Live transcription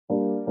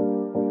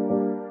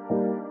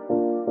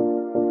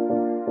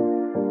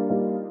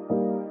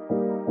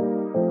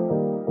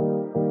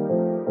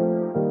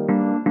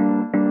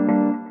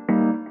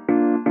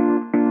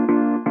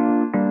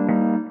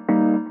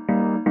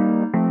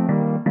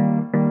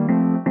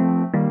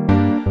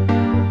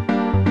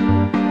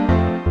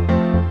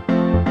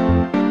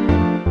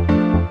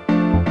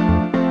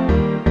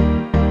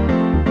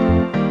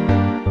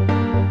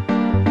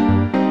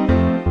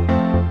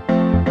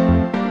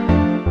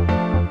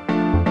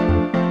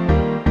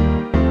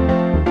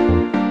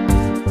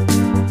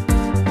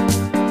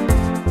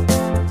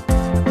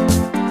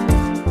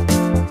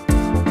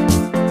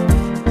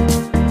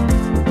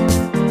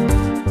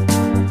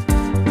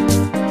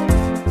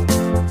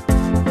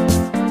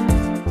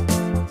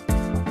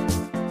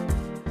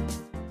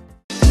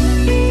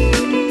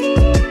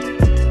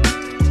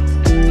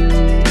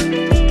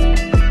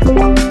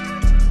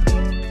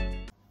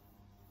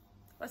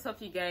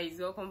guys,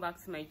 welcome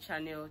back to my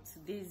channel.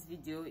 Today's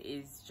video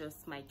is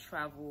just my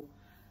travel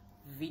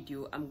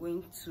video. I'm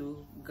going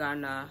to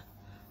Ghana.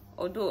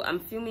 Although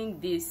I'm filming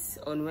this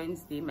on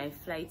Wednesday, my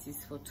flight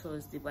is for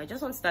Thursday, but I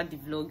just want to start the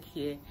vlog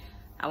here.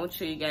 I want to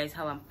show you guys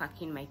how I'm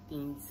packing my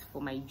things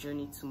for my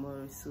journey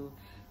tomorrow, so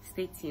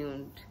stay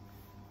tuned.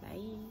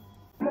 Bye.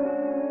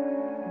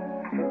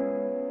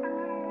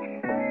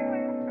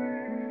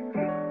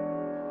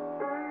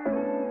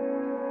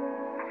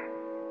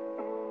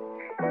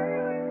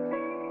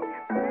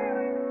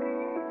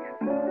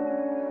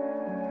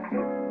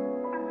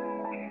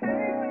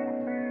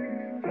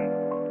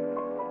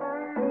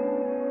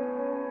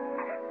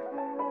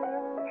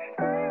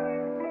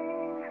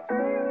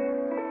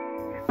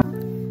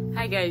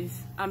 Hi guys,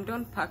 I'm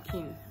done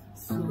packing,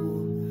 so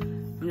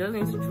I'm just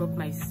going to drop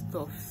my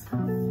stuffs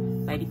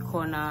by the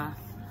corner,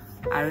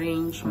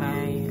 arrange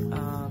my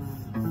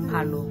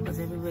parlor because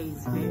everywhere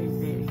is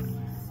very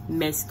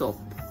messed up. So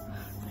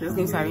I'm just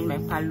going to arrange my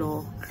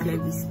parlor, clear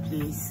this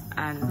place,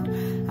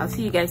 and I'll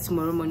see you guys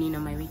tomorrow morning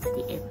on my way to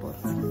the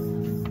airport.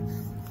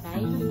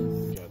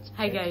 Bye.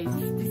 Hi guys,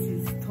 this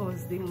is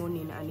Thursday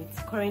morning and it's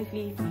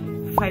currently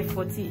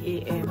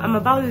 5:40 a.m. I'm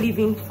about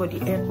leaving for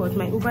the airport.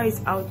 My Uber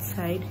is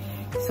outside,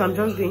 so I'm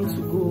just going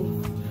to go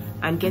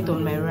and get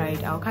on my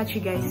ride. I'll catch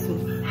you guys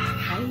soon.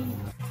 Bye.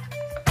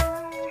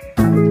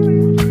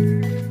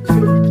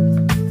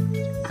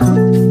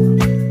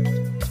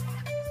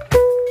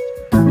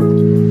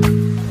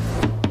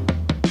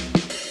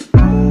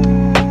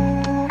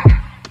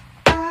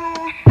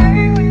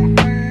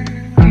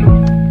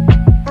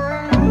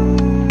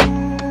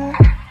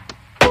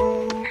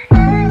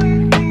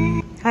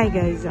 Hi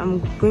guys, I'm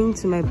going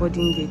to my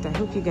boarding gate. I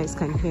hope you guys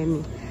can hear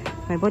me.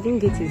 My boarding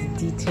gate is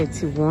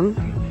D31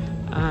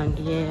 and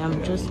yeah,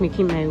 I'm just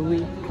making my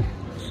way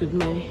to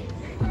my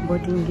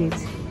boarding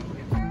gate.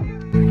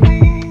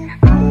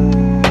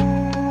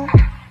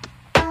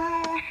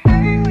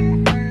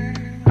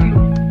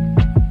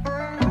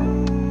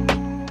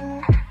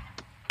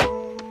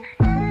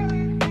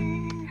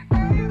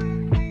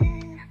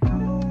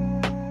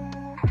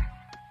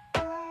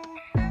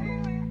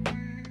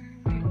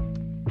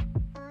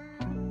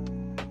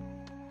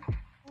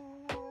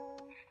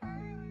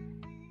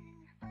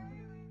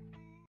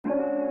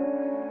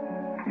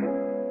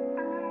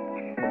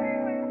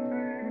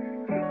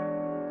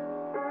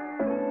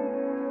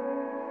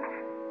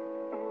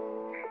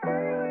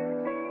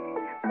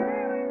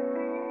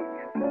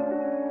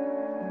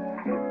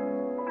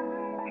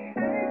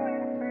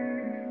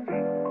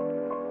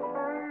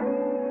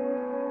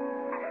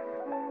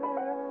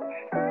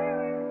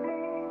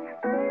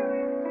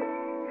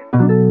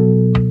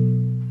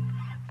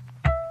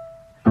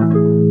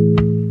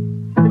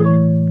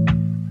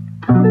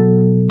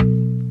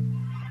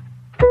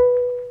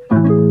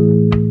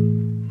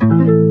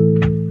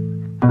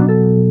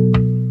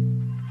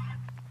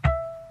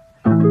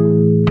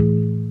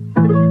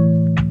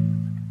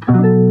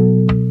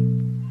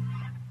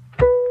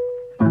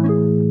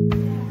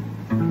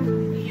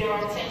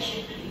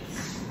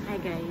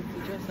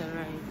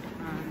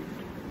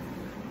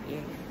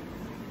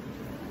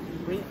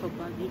 For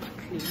baggage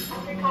claim.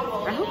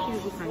 I hope you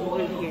can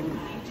really hear me.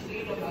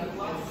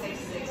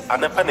 I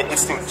never know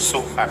instinct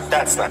so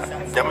that's not.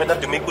 The man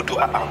that make go to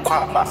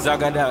Accra.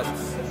 Zagadat.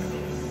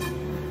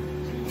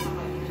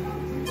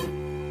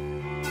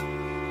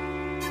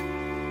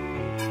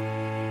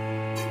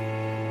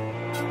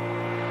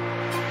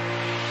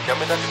 The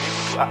man that make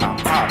go to Accra.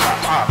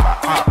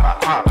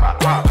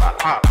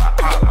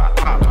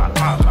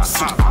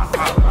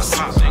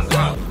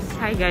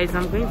 Hi guys,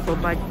 I'm going for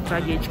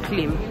baggage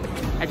claim.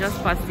 I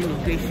just passed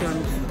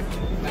immigration.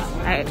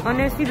 I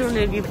honestly don't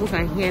know if people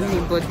can hear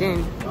me, but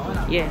then,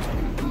 yeah.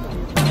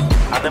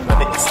 I never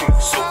know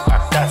instinct so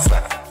that's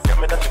not. The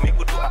man that make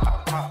go to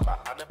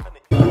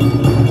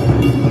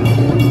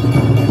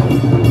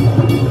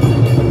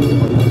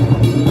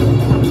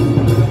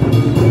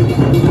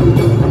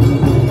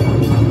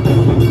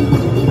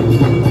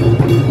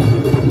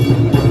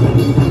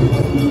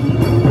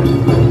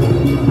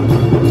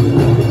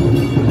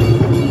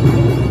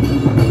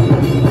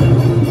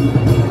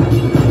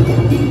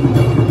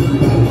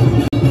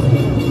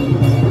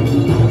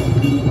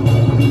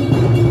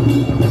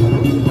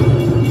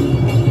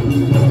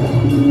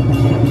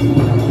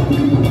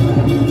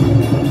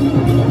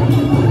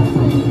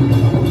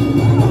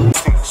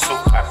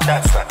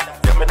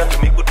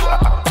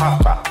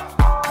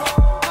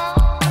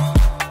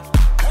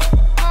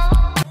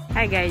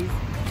Hi guys,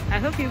 I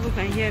hope people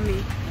can hear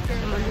me.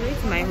 I'm on the way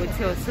to my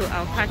hotel, so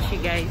I'll catch you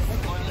guys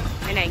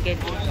when I get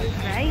there.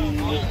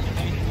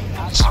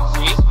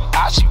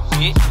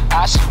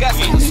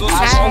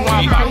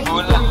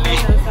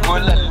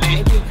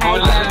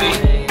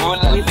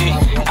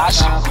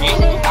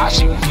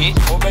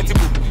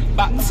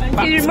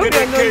 Bye. You remove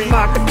your nose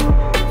mark.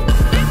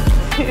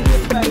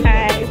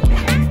 Bye.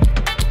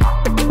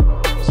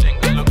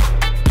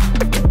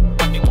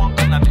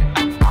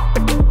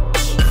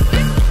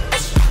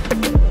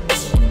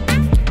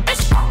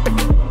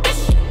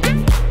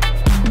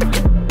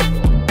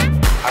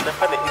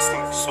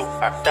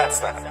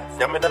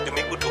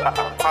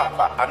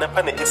 And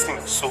upon the insting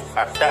so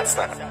at that's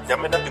not.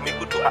 Yamena to make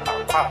good to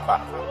Aquaba.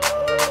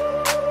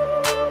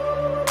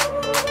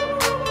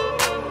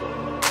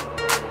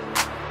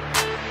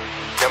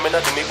 Yamena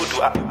to make good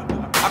to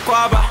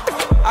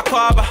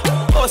Aquaba.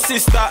 Oh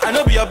sister, I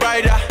know be your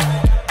brider.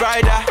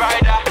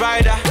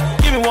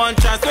 Give me one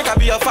chance, make I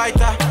be a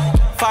fighter,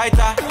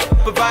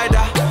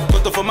 provider.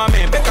 Go to for my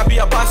man, make I be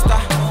a pasta.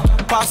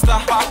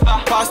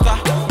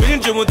 We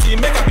need your team,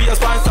 make I be a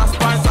sponsor.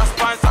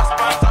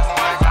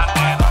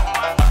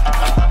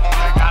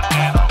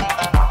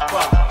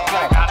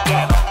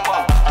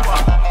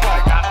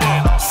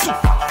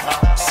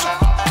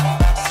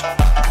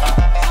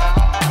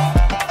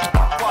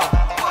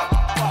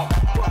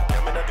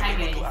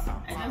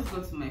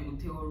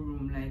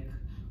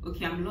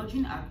 Okay, I'm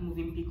lodging at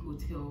Movenpick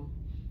Hotel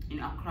in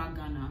Accra,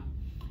 Ghana,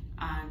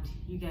 and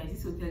you guys,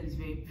 this hotel is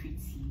very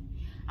pretty.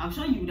 I'm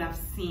sure you would have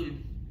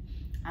seen.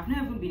 I've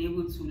not even been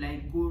able to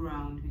like go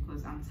around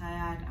because I'm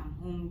tired, I'm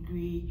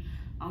hungry,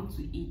 I want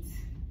to eat.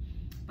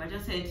 But I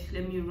just said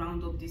let me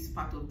round up this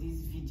part of this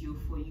video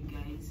for you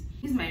guys.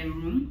 This is my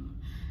room,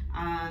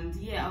 and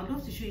yeah, I would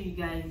love to show you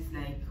guys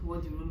like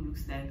what the room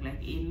looks like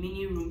a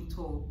mini room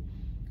tour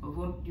of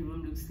what the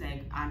room looks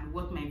like and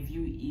what my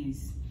view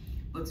is.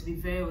 But to be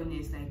very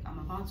honest, like I'm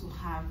about to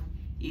have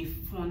a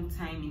fun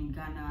time in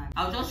Ghana.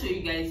 I'll just show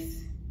you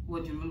guys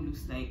what the room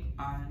looks like,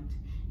 and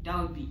that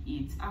would be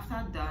it.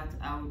 After that,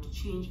 I would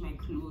change my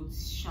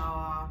clothes,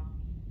 shower,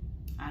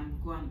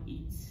 and go and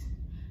eat.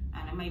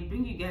 And I might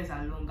bring you guys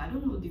along. I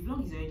don't know, the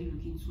vlog is already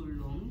looking too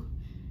long.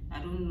 I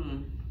don't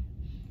know.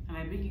 I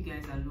might bring you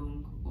guys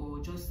along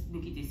or just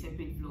make it a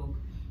separate vlog.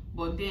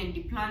 But then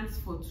the plans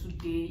for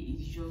today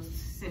is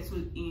just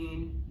settle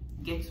in,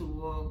 get to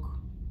work.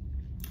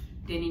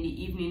 Then in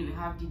the evening we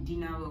have the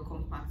dinner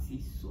welcome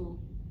party. So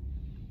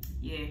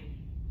yeah,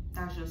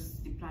 that's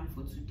just the plan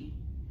for today.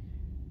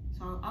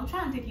 So I'll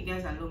try and take you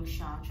guys along,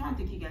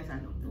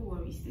 don't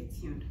worry, stay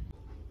tuned.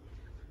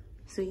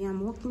 So yeah,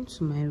 I'm walking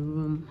to my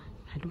room.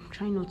 I don't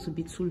try not to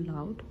be too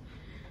loud.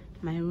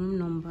 My room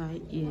number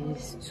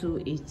is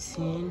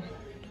 218.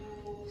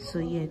 So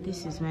yeah,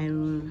 this is my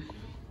room.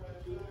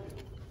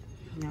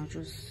 And I'll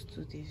just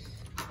do this.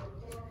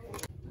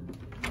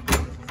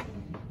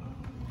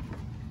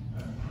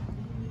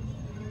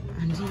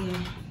 And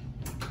yeah,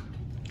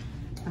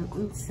 I'm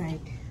inside.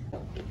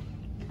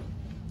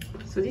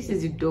 So this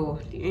is the door,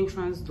 the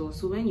entrance door.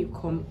 So when you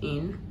come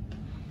in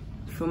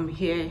from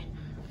here,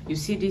 you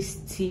see this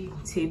tea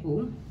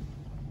table.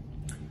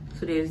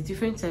 So there's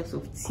different types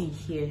of tea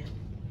here: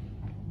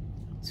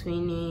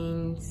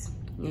 Twinings,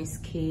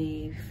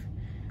 Nescafe,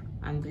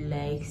 and the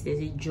likes.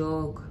 There's a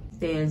jug,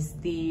 there's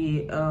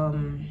the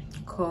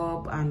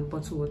cup and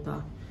bottled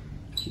water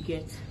you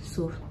get.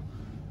 So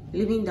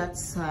leaving that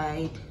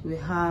side, we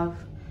have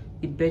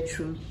the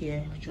bedroom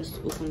here. Just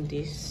open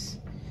this.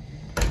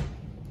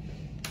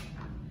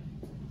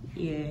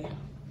 Yeah,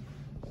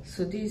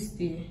 so this is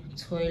the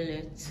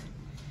toilet.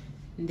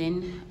 And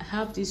then I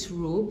have this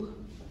robe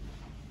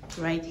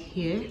right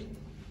here.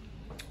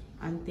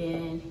 And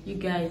then you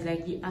guys,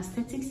 like, the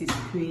aesthetics is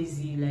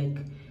crazy.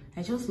 Like,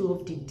 I just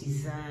love the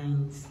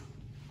designs.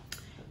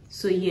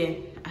 So yeah,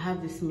 I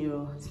have this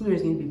mirror. This mirror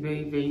is going to be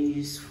very, very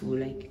useful,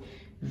 like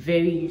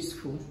very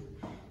useful.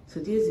 So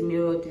this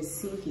mirror, the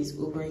sink is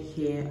over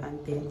here,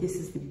 and then this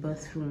is the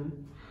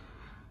bathroom.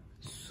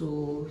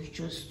 So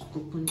just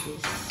open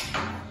this,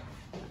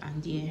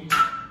 and yeah,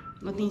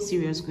 nothing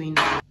serious going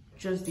on,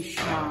 just the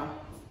shower.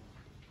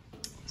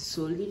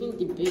 So leaving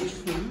the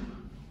bedroom,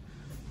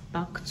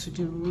 back to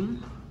the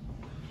room.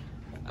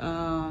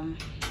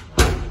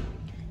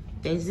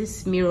 There's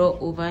this mirror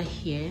over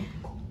here.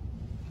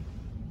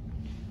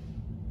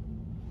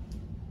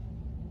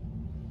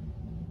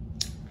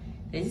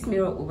 There's this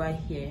mirror over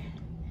here.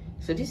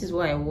 So this is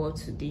what I wore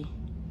today.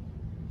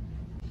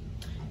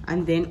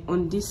 And then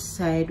on this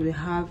side we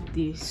have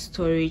the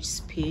storage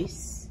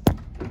space.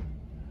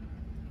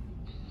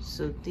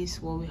 So this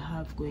is what we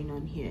have going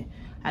on here.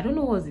 I don't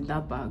know what's in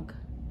that bag,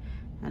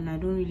 and I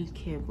don't really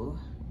care, but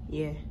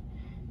yeah.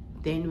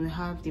 Then we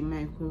have the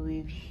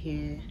microwave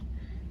here.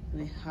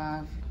 We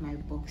have my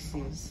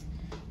boxes.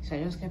 So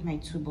I just kept my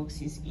 2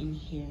 boxes in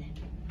here,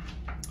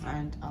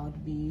 and I'll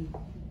be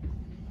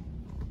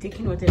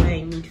taking whatever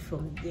I need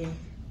from there.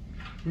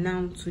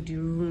 Now to the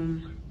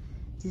room.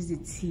 This is the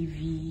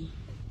TV.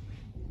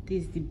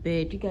 This is the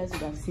bed. You guys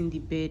would have seen the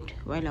bed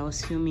while I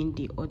was filming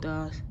the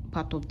other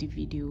part of the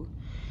video.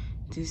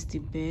 This is the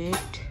bed.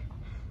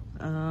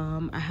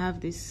 I have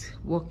this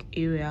work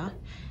area.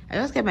 I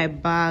just get my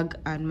bag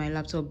and my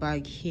laptop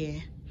bag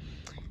here.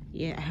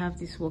 Yeah, I have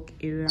this work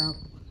area,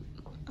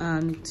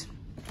 and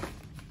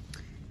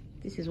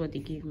this is what they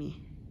gave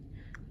me.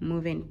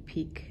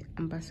 Movenpick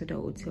Ambassador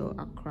Hotel,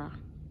 Accra.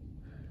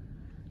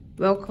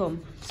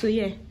 Welcome. So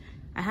yeah,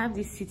 I have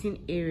this sitting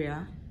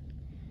area,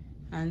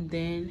 and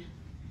then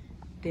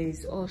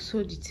there's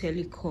also the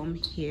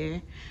telecom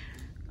here,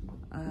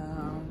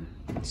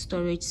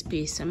 storage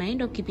space. I might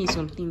end up keeping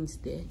some things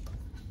there,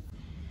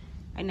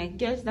 and I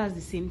guess that's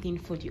the same thing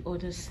for the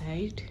other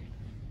side.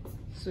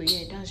 So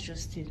yeah, that's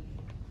just it.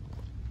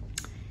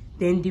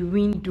 Then the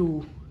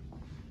window,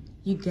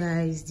 you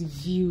guys, the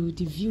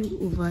view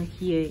over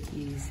here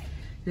is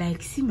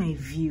like, see my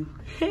view.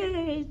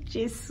 Hey,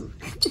 Jesus.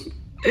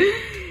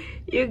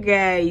 You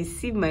guys,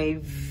 see my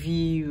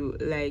view,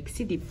 like,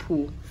 see the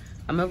pool.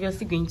 I'm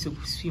obviously going to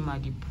swim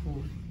at the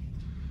pool.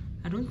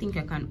 I don't think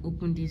I can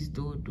open this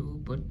door though,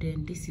 but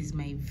then this is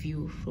my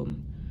view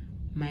from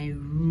my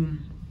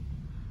room.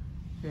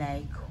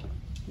 Like,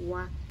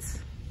 what?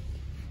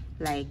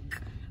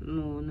 Like,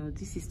 no,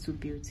 this is too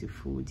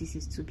beautiful. This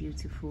is too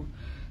beautiful.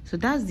 So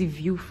that's the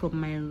view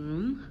from my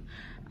room,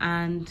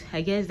 and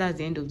I guess that's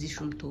the end of this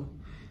room tour.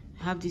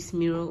 I have this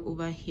mirror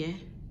over here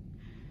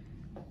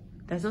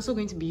that's also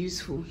going to be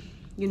useful,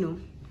 you know.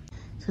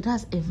 So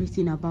that's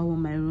everything about what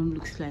my room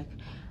looks like.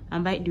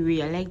 And by the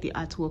way, I like the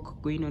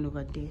artwork going on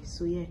over there.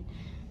 So yeah,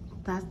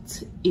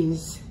 that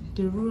is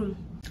the room.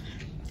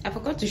 I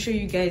forgot to show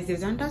you guys,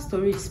 there's another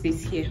storage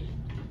space here.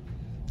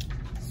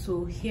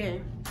 So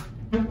here,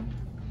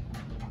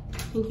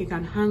 I think you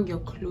can hang your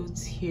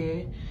clothes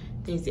here.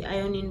 There's the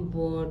ironing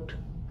board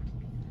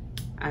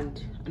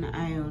and an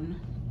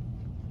iron,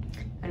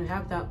 and we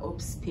have that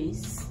up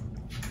space.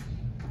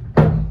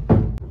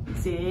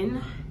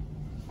 Then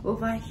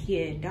over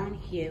here, down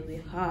here, we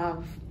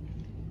have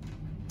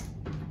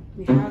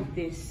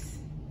this.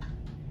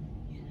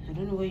 I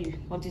don't know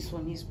what this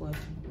one is, but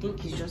I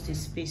think it's just a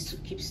space to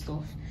keep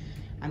stuff.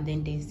 And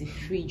then there's the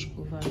fridge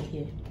over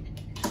here.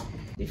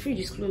 The fridge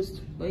is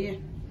closed, but yeah,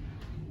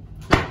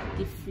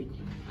 the fridge.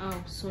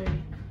 Oh,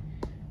 sorry.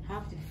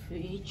 Have the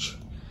fridge.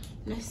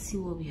 Let's see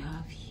what we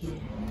have here.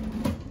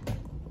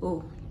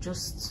 Oh,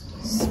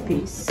 just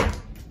space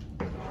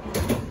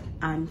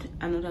and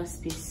another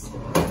space.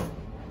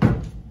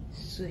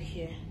 So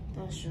here,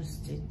 that's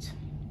just it.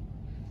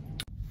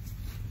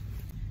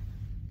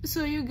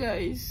 So you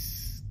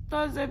guys,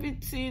 that's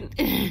everything.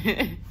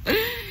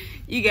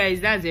 You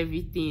guys, that's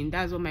everything.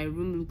 That's what my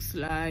room looks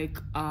like,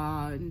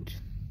 and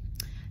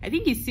I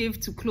think it's safe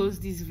to close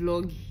this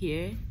vlog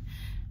here.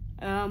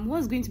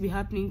 What's going to be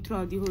happening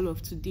throughout the whole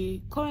of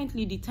today?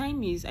 Currently the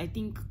time is, I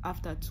think,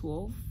 after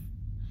 12.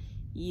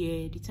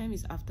 Yeah, the time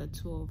is after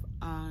 12,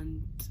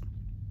 and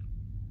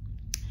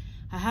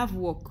I have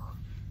work.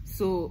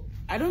 So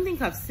I don't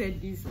think I've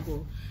said this, but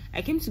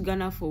I came to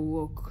Ghana for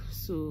work.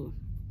 So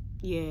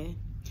yeah,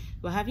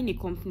 we're having a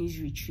company's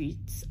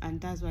retreat,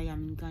 and that's why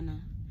I'm in Ghana.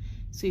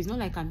 So it's not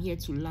like I'm here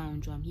to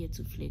lounge or I'm here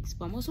to flex,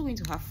 but I'm also going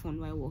to have fun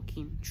while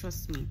working,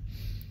 trust me.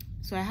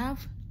 So I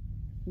have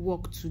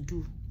work to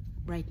do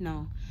right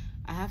now.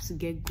 I have to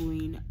get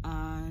going,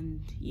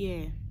 and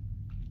yeah,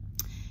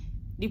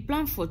 the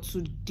plan for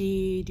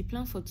today,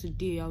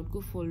 I would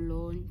go for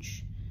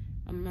lunch.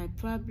 I might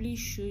probably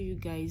show you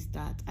guys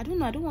that. I don't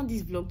know, I don't want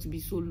this vlog to be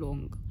so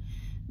long,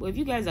 but if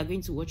you guys are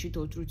going to watch it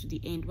all through to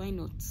the end, why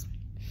not?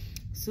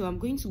 So I'm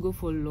going to go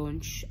for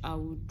lunch. I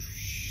would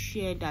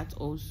share that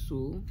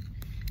also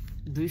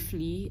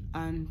briefly,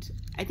 and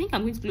I think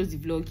I'm going to close the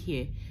vlog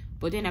here,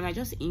 but then I might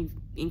just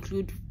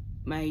include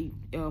my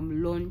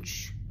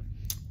lunch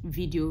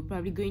video,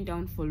 probably going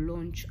down for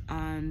lunch.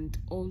 And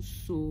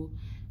also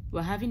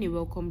we're having a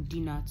welcome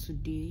dinner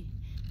today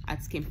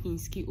at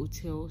Kempinski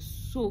Hotel,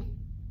 so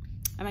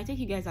I might take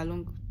you guys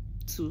along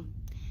too.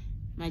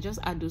 I might just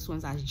add those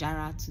ones as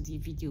Jara to the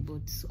video,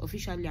 but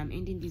officially I'm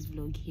ending this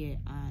vlog here.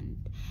 And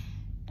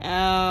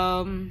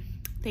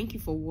thank you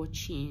for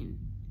watching.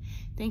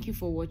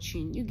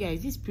 You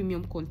guys, this is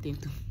premium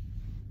content.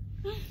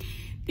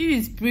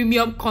 This is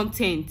premium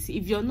content.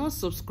 If you're not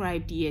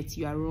subscribed yet,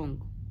 you are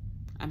wrong.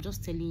 I'm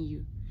just telling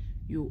you,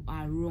 you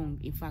are wrong.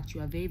 In fact,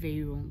 you are very,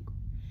 very wrong.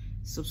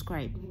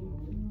 Subscribe.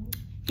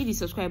 Hit the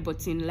subscribe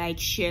button, like,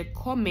 share,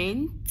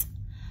 comment,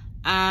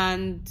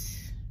 and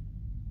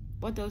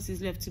what else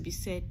is left to be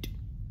said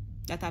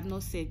that I've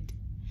not said?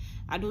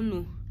 I don't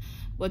know.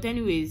 But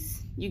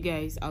anyways, you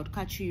guys, I'll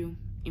catch you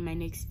in my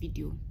next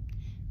video.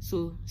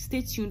 So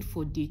stay tuned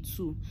for day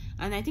 2.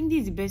 And I think this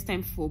is the best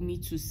time for me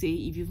to say,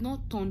 if you've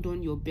not turned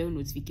on your bell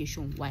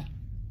notification, why?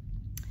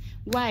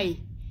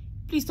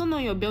 Please turn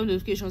on your bell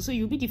notification so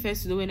you'll be the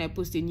first to know when I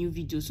post a new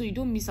video, so you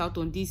don't miss out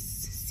on this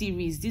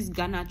series, this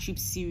Ghana trip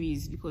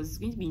series, because it's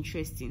going to be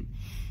interesting.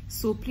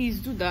 So please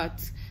do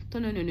that.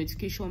 Turn on your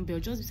notification bell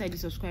just beside the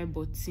subscribe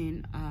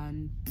button.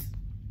 And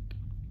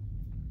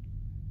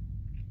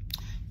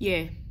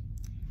yeah,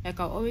 like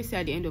I always say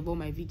at the end of all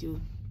my videos,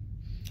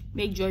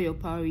 make joy your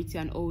priority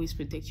and always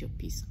protect your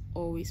peace.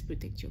 Always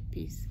protect your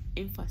peace.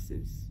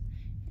 Emphasis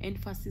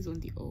on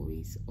the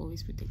always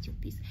protect your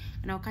peace.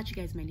 And I'll catch you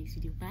guys in my next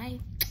video. Bye.